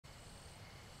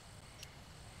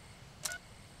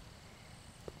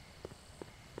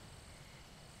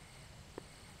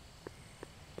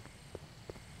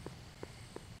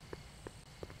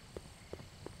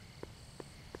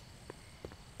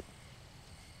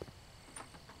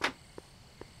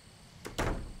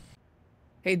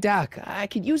Hey, Doc, I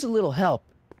could use a little help.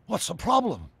 What's the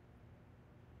problem?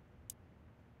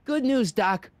 Good news,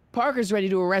 Doc. Parker's ready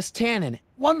to arrest Tannen.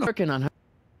 Wonderful. Working on her.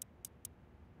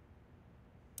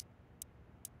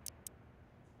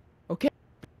 Okay.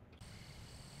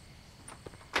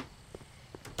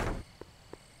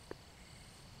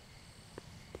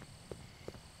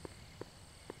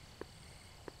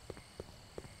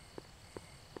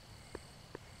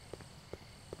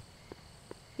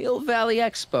 Hill Valley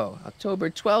Expo, October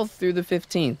 12th through the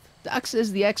 15th. Doc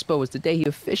says the expo was the day he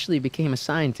officially became a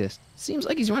scientist. Seems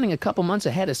like he's running a couple months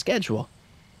ahead of schedule.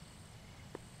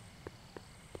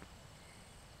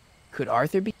 Could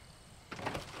Arthur be?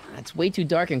 It's way too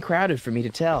dark and crowded for me to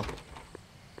tell.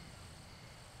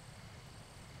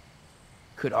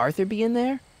 Could Arthur be in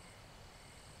there?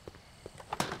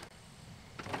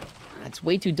 It's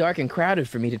way too dark and crowded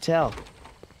for me to tell.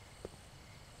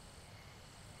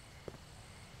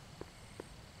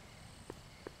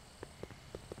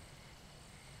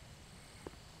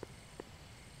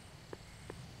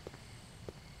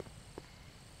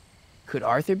 Could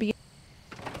Arthur be?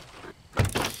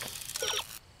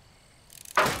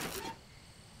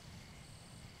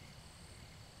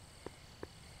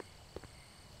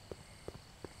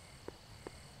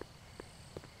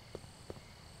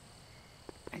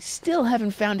 I still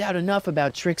haven't found out enough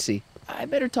about Trixie. I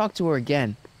better talk to her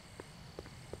again.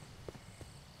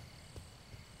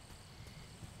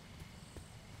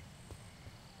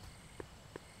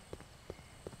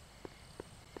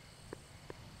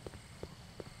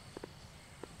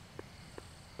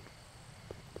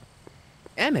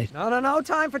 Emmett. No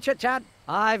time for chit-chat.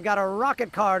 I've got a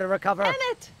rocket car to recover.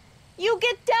 Emmett! You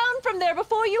get down from there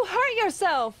before you hurt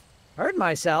yourself! Hurt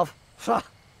myself?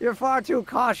 You're far too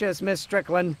cautious, Miss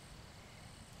Strickland.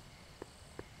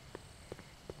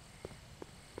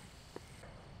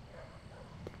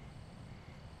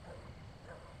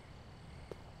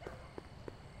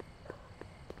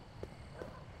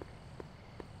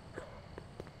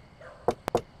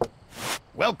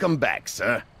 Welcome back,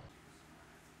 sir.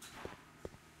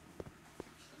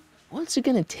 What's it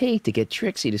gonna take to get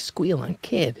Trixie to squeal on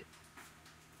Kid?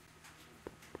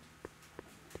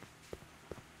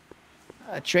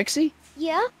 Trixie?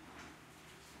 Yeah?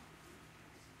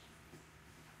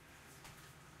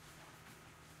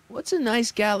 What's a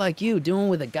nice gal like you doing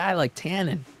with a guy like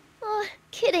Tannen? Oh,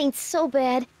 Kid ain't so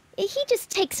bad. He just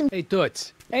takes some. Hey,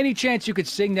 Toots, any chance you could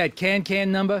sing that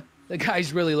can number? The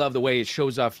guys really love the way it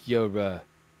shows off your,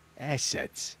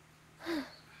 assets.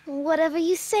 Whatever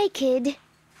you say, kid.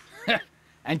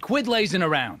 And quit lazing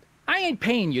around. I ain't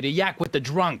paying you to yak with the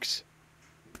drunks.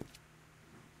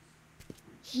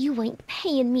 You ain't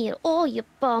paying me at all, you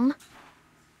bum.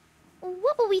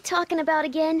 What were we talking about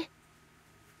again?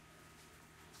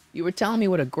 You were telling me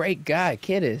what a great guy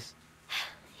Kid is.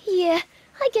 Yeah,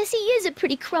 I guess he is a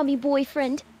pretty crummy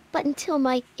boyfriend. But until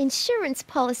my insurance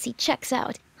policy checks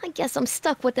out, I guess I'm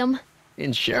stuck with him.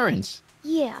 Insurance?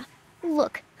 Yeah.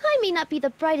 Look, I may not be the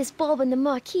brightest bulb in the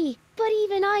marquee, but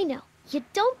even I know you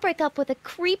don't break up with a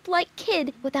creep like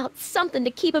Kid without something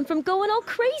to keep him from going all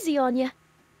crazy on you.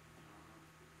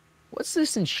 What's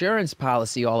this insurance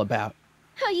policy all about?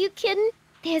 Are you kidding?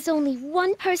 There's only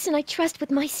one person I trust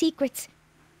with my secrets.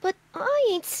 But I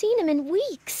ain't seen him in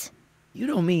weeks. You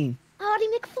don't mean... Artie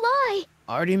McFly.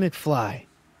 Artie McFly.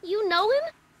 You know him?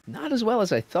 Not as well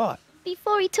as I thought.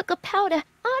 Before he took a powder,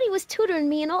 Artie was tutoring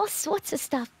me in all sorts of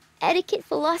stuff. Etiquette,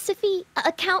 philosophy,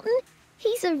 accounting.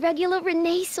 He's a regular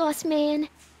Renaissance man.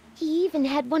 He even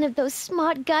had one of those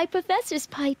smart guy professor's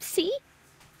pipes, see?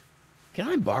 Can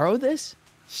I borrow this?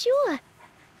 Sure.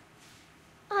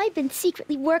 I've been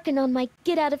secretly working on my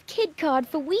get-out-of-kid card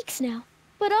for weeks now.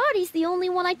 But Artie's the only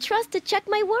one I trust to check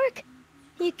my work.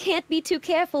 You can't be too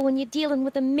careful when you're dealing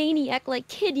with a maniac like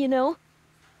Kid, you know.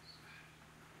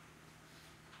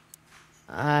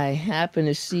 I happen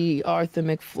to see Arthur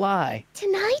McFly.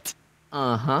 Tonight?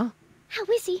 Uh-huh. How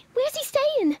is he? Where's he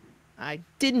staying? I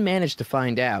didn't manage to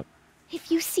find out. If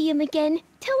you see him again,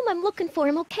 tell him I'm looking for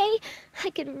him, okay? I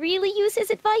could really use his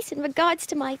advice in regards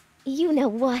to my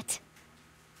you-know-what.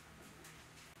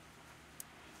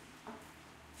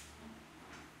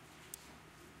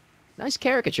 Nice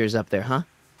caricatures up there, huh?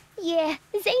 Yeah,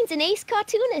 Zane's an ace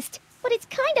cartoonist. But it's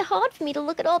kinda hard for me to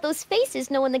look at all those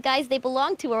faces knowing the guys they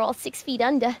belong to are all 6 feet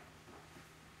under.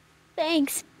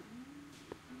 Thanks.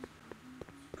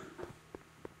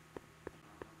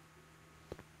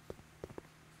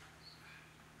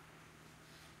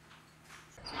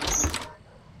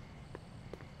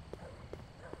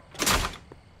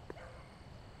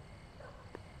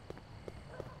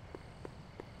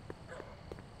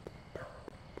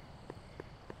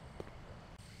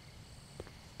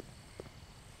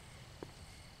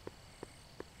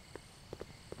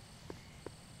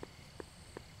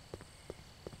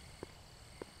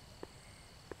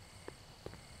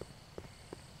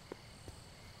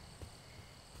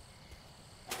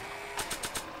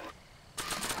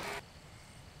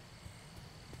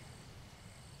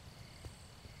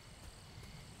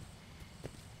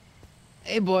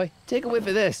 Hey, boy, take a whiff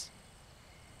of this.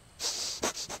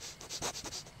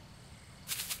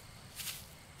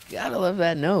 Gotta love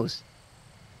that nose.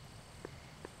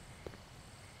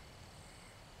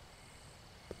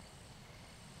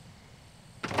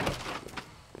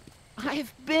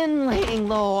 I've been laying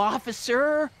low,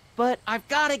 officer, but I've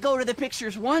got to go to the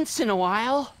pictures once in a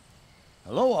while.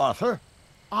 Hello, Arthur.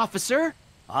 Officer?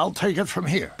 I'll take it from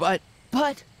here. But...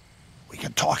 We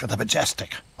can talk at the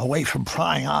Majestic, away from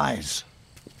prying eyes.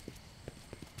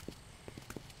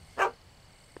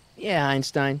 Yeah,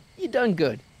 Einstein, you done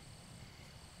good.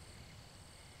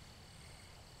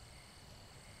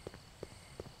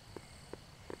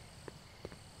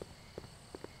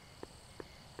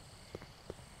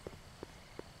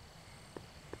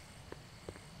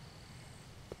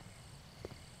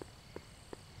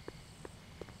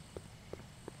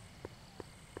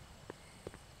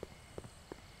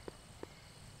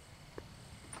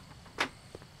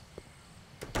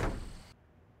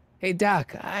 Hey,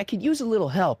 Doc, I could use a little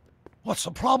help. What's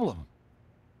the problem?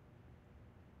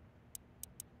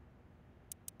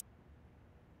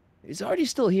 Is Artie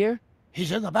still here?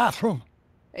 He's in the bathroom.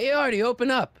 Hey, Artie, open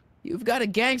up. You've got a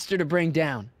gangster to bring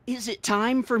down. is it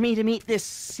time for me to meet this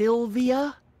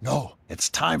Sylvia? No, it's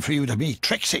time for you to meet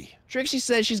Trixie. Trixie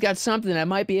says she's got something that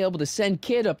might be able to send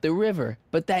Kid up the river,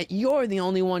 but that you're the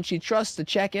only one she trusts to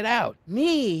check it out.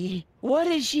 Me? What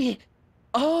is she...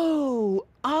 Oh,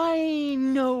 I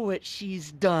know what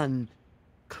she's done.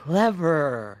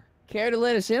 Clever. Care to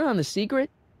let us in on the secret?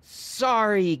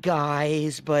 Sorry,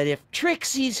 guys, but if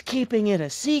Trixie's keeping it a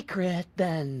secret,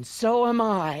 then so am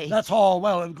I. That's all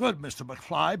well and good, Mr.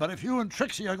 McFly, but if you and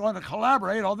Trixie are going to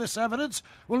collaborate on this evidence,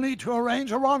 we'll need to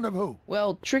arrange a rendezvous.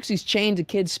 Well, Trixie's chained to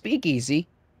Kid's speakeasy.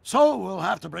 So we'll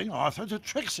have to bring Arthur to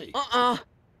Trixie.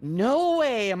 No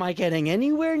way am I getting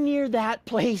anywhere near that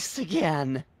place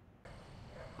again.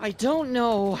 I don't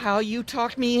know how you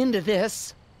talked me into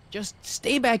this. Just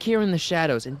stay back here in the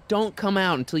shadows and don't come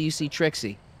out until you see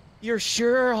Trixie. You're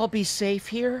sure I'll be safe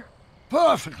here?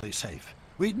 Perfectly safe.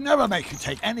 We'd never make you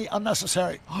take any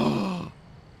unnecessary...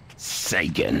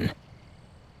 Sagan.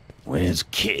 Where's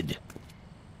Kid?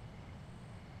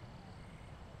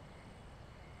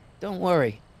 Don't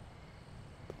worry.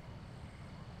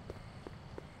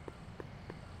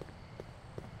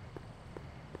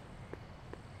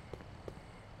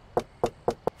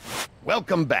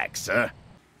 Welcome back, sir.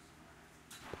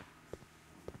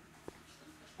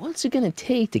 What's it gonna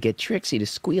take to get Trixie to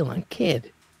squeal on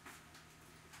Kid?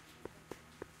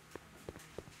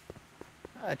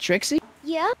 Trixie?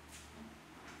 Yeah?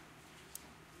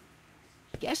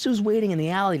 Guess who's waiting in the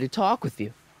alley to talk with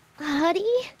you? Artie?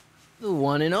 The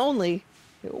one and only.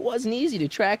 It wasn't easy to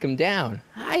track him down.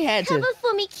 I had to... Cover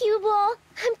for me, cue ball.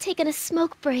 I'm taking a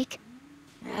smoke break.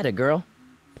 Atta girl.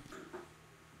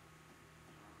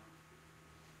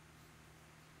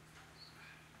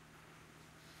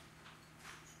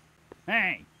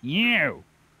 Hey, you!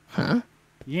 Huh?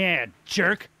 Yeah,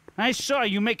 jerk. I saw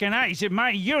you making eyes at my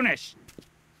Eunice.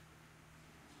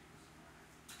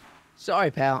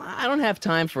 Sorry, pal. I don't have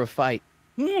time for a fight.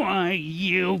 Why,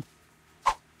 you...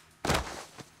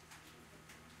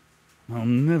 I'll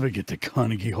never get to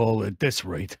Carnegie Hall at this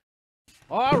rate.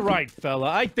 All right, fella.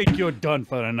 I think you're done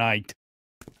for the night.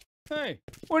 Hey,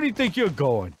 where do you think you're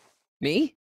going?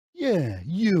 Me? Yeah,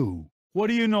 you. What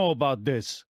do you know about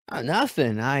this?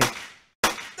 Nothing. Ah!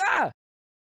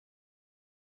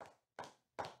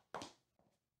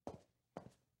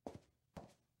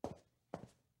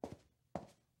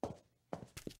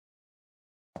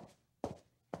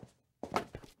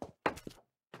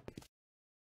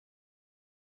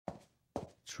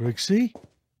 Trixie?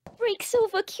 Breaks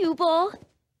over, cue ball.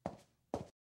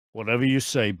 Whatever you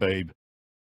say, babe.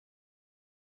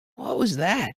 What was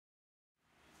that?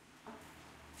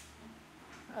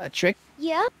 Trick?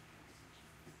 Yeah?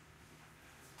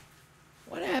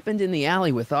 What happened in the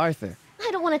alley with Arthur?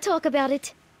 I don't want to talk about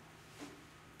it.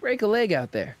 Break a leg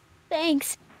out there.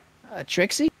 Thanks.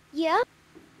 Trixie? Yeah?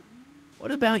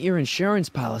 What about your insurance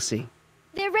policy?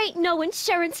 There ain't no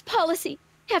insurance policy.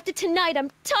 After tonight,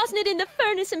 I'm tossing it in the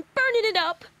furnace and burning it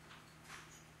up.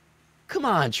 Come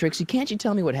on, Trixie, can't you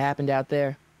tell me what happened out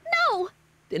there? No!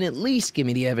 Then at least give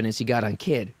me the evidence you got on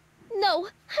Kid. No,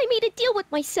 I made a deal with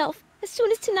myself. As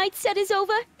soon as tonight's set is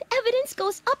over, the evidence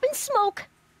goes up in smoke.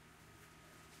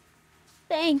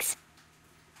 Thanks.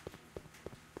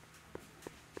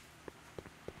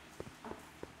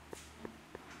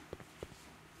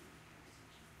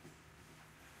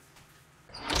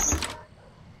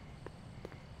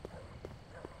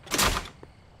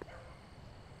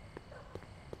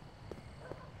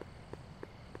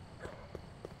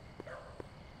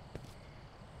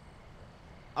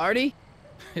 Artie?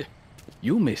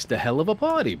 You missed a hell of a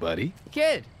party, buddy.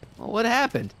 Kid, well, what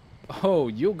happened? Oh,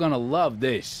 you're gonna love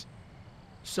this.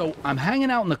 So, I'm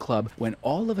hanging out in the club when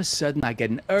all of a sudden I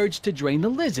get an urge to drain the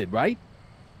lizard, right?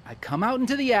 I come out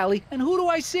into the alley, and who do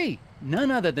I see? None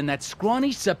other than that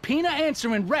scrawny,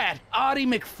 subpoena-answering rat, Artie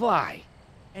McFly.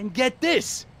 And get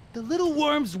this! The little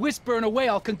worm's whispering away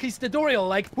all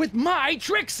conquistadorial-like with my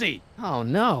Trixie! Oh,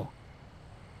 no.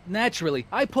 Naturally,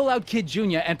 I pull out Kid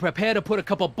Jr. and prepare to put a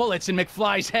couple bullets in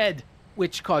McFly's head.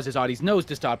 Which causes Artie's nose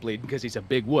to start bleeding because he's a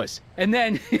big wuss. And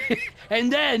then...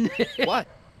 and then... What?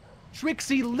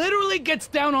 Trixie literally gets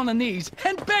down on the knees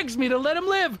and begs me to let him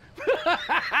live.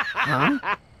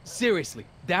 Huh? Seriously,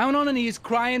 down on the knees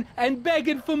crying and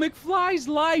begging for McFly's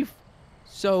life.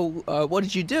 So, what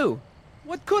did you do?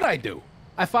 What could I do?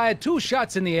 I fired 2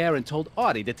 shots in the air and told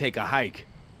Artie to take a hike.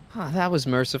 Huh, that was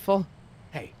merciful.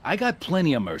 Hey, I got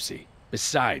plenty of mercy.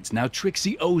 Besides, now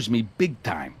Trixie owes me big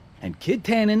time. And Kid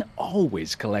Tannen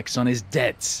always collects on his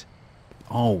debts.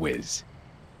 Always.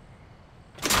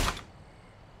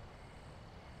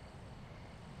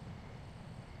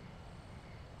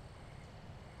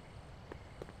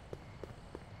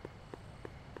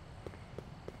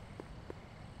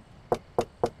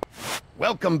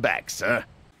 Welcome back, sir.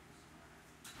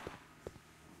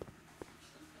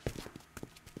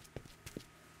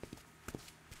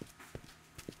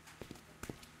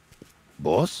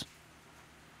 Boss?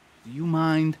 Do you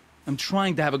mind? I'm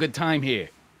trying to have a good time here.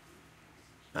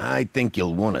 I think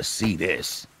you'll want to see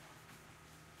this.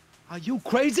 Are you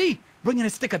crazy? Bringing a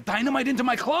stick of dynamite into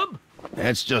my club?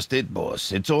 That's just it,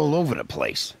 boss. It's all over the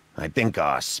place. I think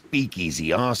our speakeasy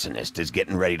arsonist is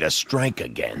getting ready to strike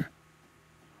again.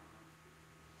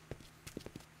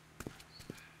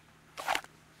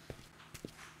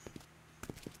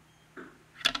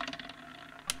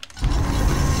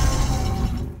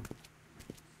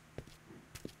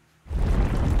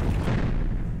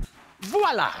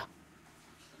 Voila!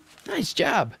 Nice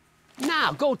job.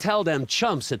 Now go tell them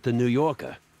chumps at the New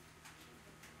Yorker.